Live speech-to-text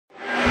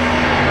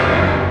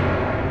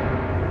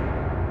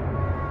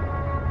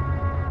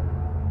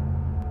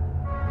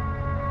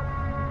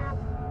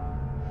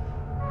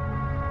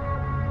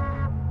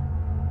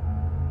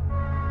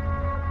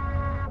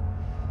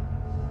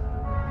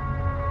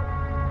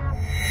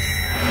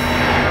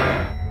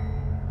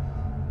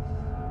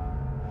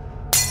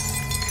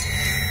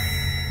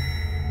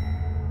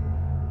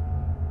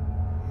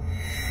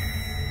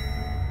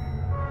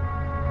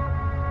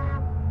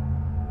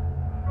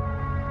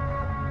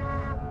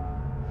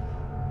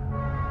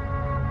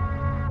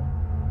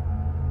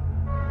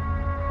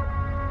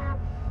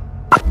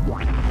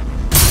Listen,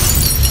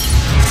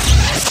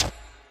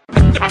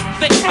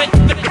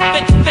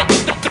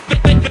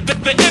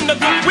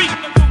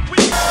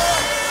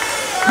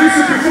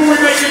 before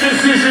we make a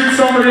decision,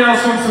 somebody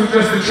else wants to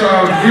address the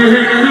child. Who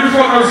the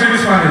fuck knows who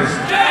this man is?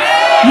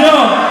 Yo!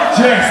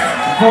 Jhest,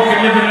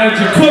 fucking living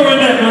legend.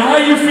 Coronet, man, how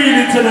you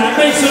feeling tonight?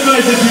 Make some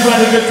noise if you've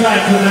had a good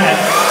time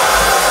tonight.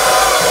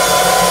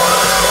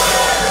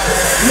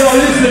 Yo,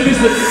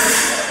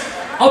 listen.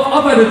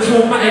 I've had a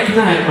traumatic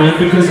night, man,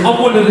 because I'm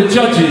one of the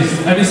judges,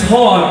 and it's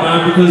hard,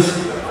 man, because,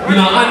 you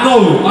know, I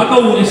know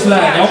what it's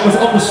like.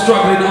 I'm a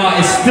struggling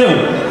artist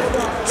still.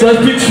 So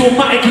it's been a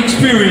traumatic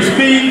experience.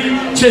 Me,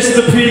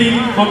 Chester P,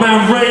 my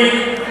man Ray,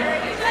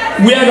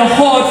 we had a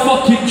hard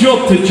fucking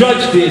job to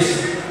judge this,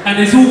 and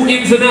it's all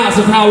ins and outs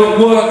of how it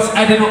works,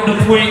 adding up the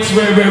points,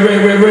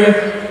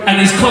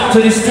 and it's come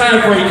to this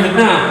tiebreaker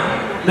now.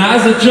 Now,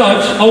 as a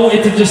judge, I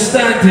wanted to just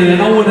stand here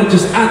and I want to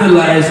just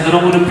analyse, and I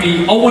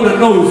want to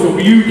know from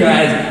you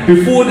guys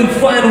before the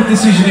final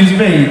decision is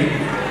made,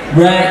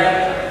 right?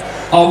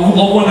 I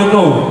want to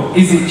know,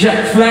 is it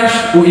Jack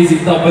Flash or is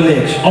it Double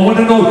Edge? I want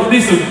to know,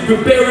 listen,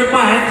 but bear in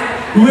mind,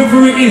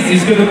 whoever it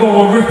is going to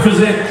go and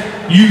represent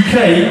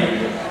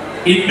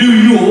UK in New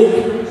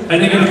York, and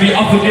they're going to be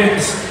up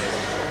against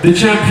the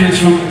champions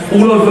from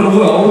all over the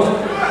world.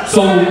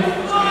 So,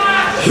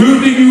 who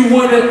do you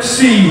want to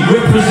see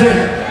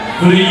represent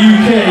for the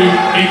UK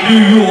in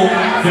New York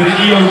for the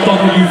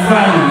EOW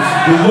Finals,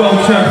 the World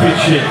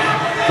Championship?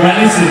 Right,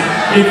 listen,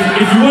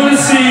 if you want to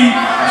see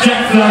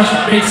Jack Flash,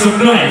 make some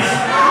noise.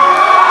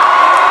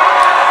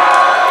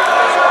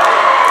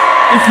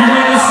 If you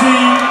want to see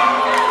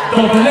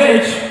Double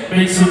Edge,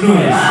 make some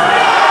noise.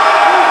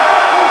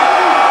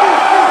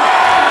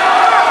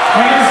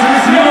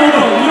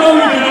 You know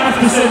we're going to have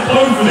to send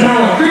both of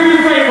them. Do me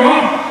a favour,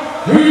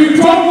 who you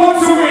don't want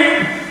to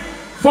win,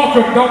 fuck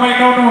them, don't make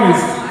no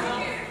noise.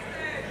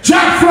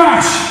 Jack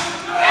Flash!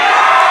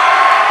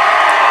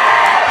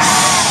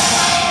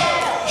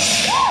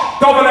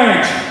 Double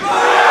Edge!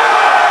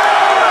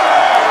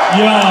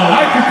 Yo,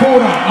 I can call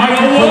that.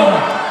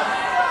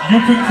 You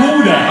can call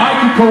that. I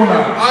can call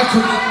that.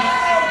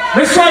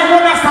 Let's try it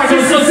one last time.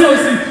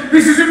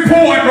 This is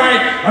important, right?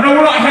 I know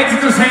we're not head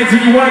to just heads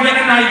and you want to get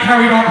the night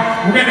carried on.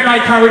 We'll get the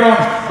night carried on.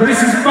 But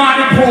this is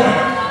mad important.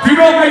 Do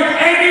not make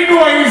any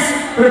noise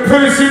for the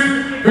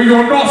person who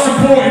you're not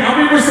supporting. I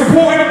mean, we're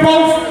supporting them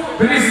both,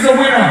 but this is a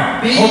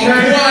winner. Be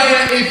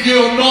quiet if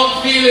you're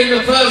not feeling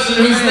the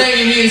person whose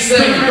name he is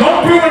saying.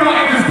 Don't build it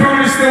up, just build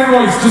a still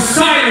noise. Just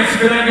silence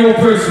if it ain't your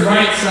person,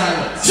 right?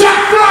 Silence.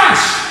 Jack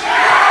Flash!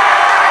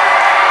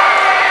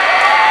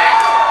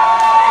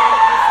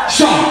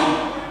 Shot!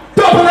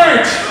 Double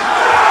Edge!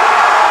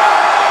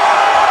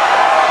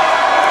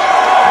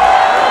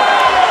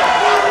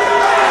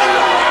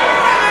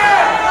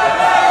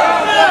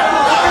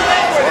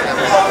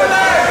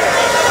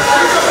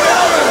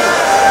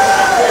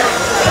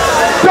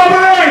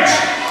 Double Edge!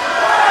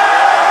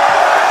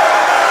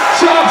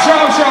 Shot!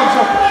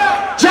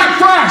 Jack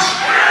Flash!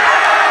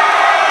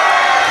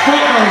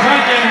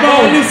 No,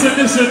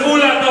 listen,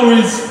 all I know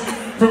is,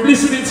 from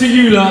listening to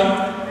you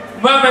lot,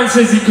 my man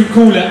says he could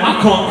call it,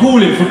 I can't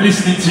call it from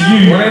listening to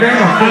you. Well,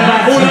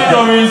 all I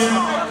know is,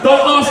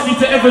 don't ask me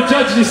to ever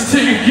judge this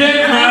thing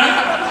again,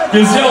 man.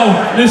 Because yo,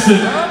 listen,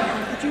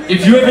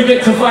 if you ever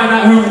get to find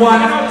out who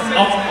won,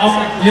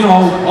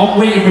 I'm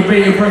waiting with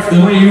bated breath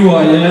the way you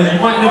are, yeah?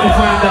 You might never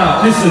find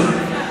out.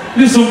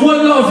 Listen,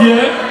 one love,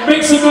 yeah?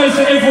 Make some noise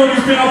for everyone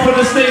who's been up on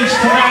the stage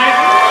tonight,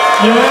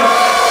 yeah?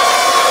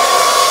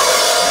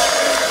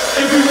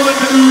 Everyone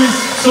who is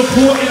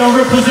supporting and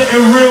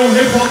representing real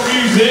hip-hop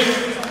music,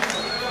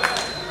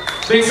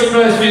 make some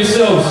noise for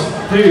yourselves,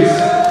 please.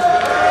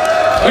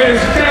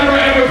 There's never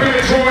ever been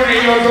a tournament at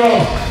your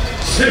door.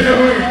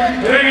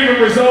 It ain't even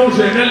resolved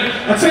yet.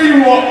 I tell you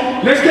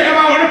what, let's get them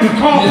out in the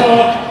car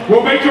park.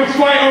 We'll make them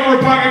fight over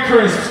a bag of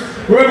crisps.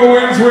 Whoever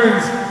wins,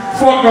 wins.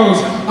 Fuck knows.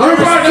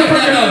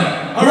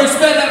 I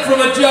respect that from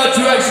a judge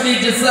who actually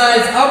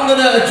decides. I'm going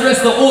to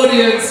address the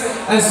audience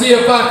and see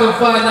if I can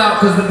find out,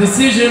 because the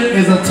decision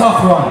is a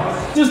tough one.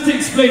 Just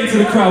explain to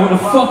the crowd what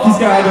the fuck is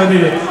going on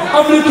here.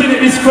 I'm looking at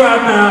this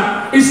crowd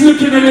now, it's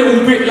looking a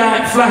little bit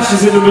like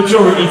Flashes in the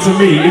majority to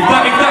me, if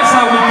that's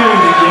how we're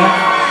doing it, yeah?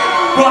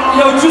 But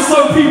yo, just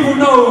so people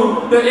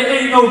know that it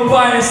ain't no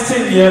biased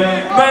thing,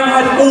 yeah? Man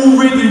had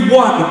already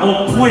won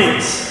on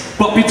points,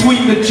 but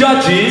between the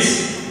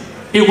judges,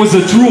 it was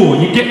a draw,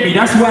 you get me?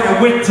 That's why I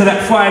went to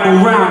that final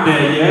round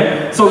there,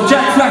 yeah? So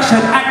Jack Flash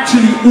had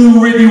actually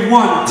already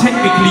won,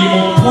 technically,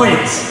 on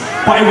points.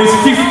 But it was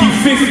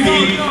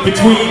 50-50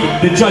 between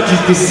the judge's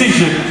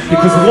decision,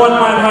 because one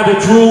man had a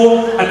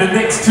draw and the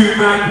next two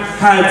men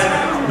had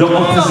the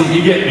opposite, you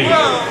get me?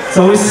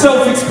 So it's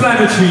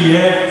self-explanatory,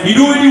 yeah? He'd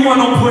already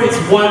won on points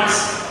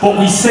once, but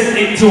we sent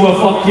it to a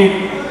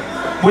fucking,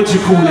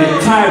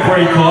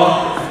 tiebreaker.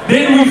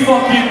 Then we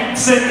fucking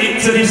sent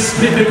it to this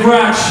split the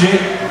crowd shit.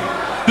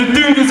 The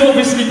dude has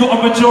obviously got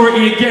a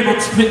majority again on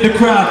split the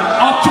crowd.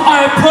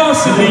 I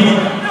personally,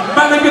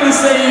 man are gonna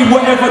say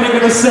whatever they're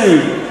gonna say.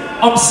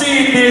 I'm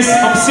seeing this,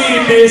 I'm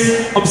seeing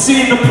this, I'm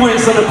seeing the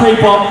points on the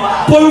paper.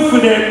 Both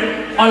of them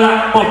are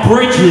like my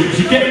brethren,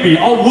 you get me?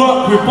 I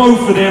work with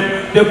both of them,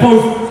 they're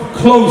both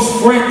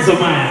close friends of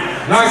mine.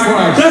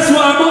 Likewise. That's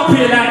why I'm up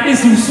here like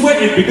this all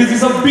sweating, because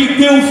it's a big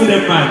deal for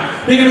them, man.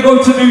 They're gonna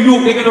go to New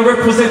York, they're gonna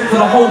represent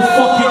for the whole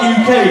fucking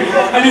UK.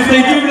 And if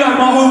they do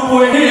like my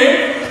homeboy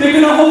here, they're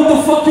gonna hold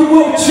the fucking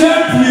world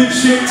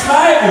championship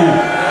title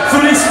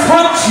for this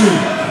country.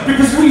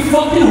 Because we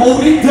fucking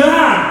hold it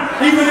down.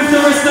 Even if the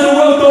rest of the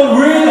world don't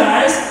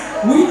realise,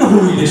 we know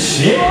who this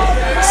shit.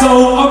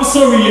 So I'm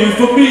sorry, yeah,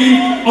 for me,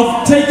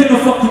 I've taken the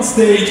fucking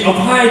stage, I've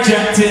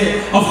hijacked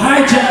it, I've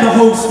hijacked the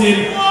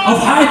hosting,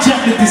 I've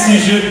hijacked the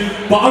decision,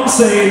 but I'm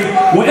saying,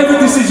 whatever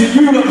decision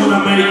you lot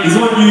wanna make is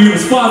on you.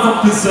 As far as I'm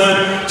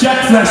concerned,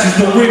 Jack Flash is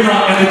the winner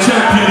and the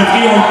champion of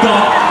EO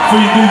Dub for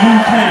the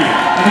UK.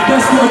 And if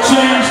that's gonna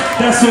change,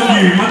 that's on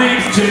you. My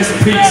name's Jhest,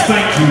 peace,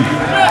 thank you.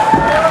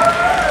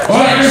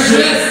 Alright,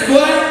 Jhest,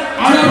 what?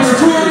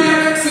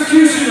 Victorian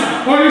executioner.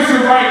 Well,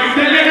 listen, right, if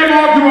they let them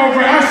argue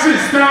over it, as shit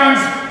stands,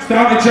 it's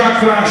down to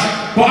Jack Flash.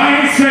 But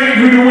I ain't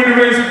saying who the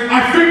winner is. I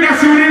think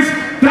that's who it is.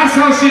 That's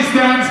how shit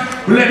stands.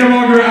 But let them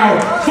argue it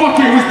out. Fuck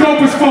it, it was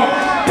dope as fuck.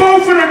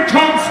 Both of them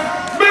cunts,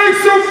 make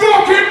some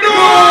fucking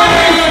noise!